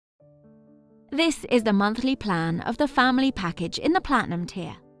This is the monthly plan of the family package in the Platinum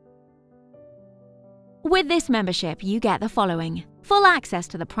tier. With this membership, you get the following: full access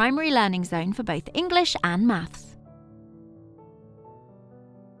to the primary learning zone for both English and Maths.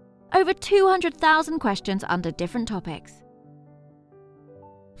 Over 200,000 questions under different topics.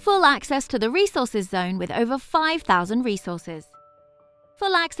 Full access to the resources zone with over 5,000 resources.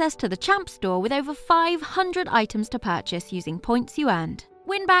 Full access to the Champstore with over 500 items to purchase using points you earned.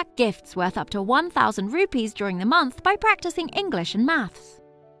 Win back gifts worth up to 1,000 rupees during the month by practicing English and Maths.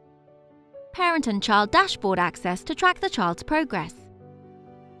 Parent and child dashboard access to track the child's progress.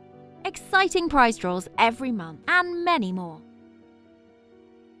 Exciting prize draws every month, and many more.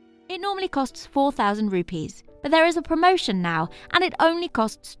 It normally costs 4,000 rupees, but there is a promotion now and it only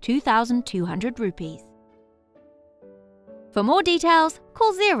costs 2,200 rupees. For more details,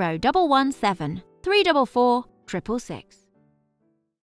 call 0117 344 666.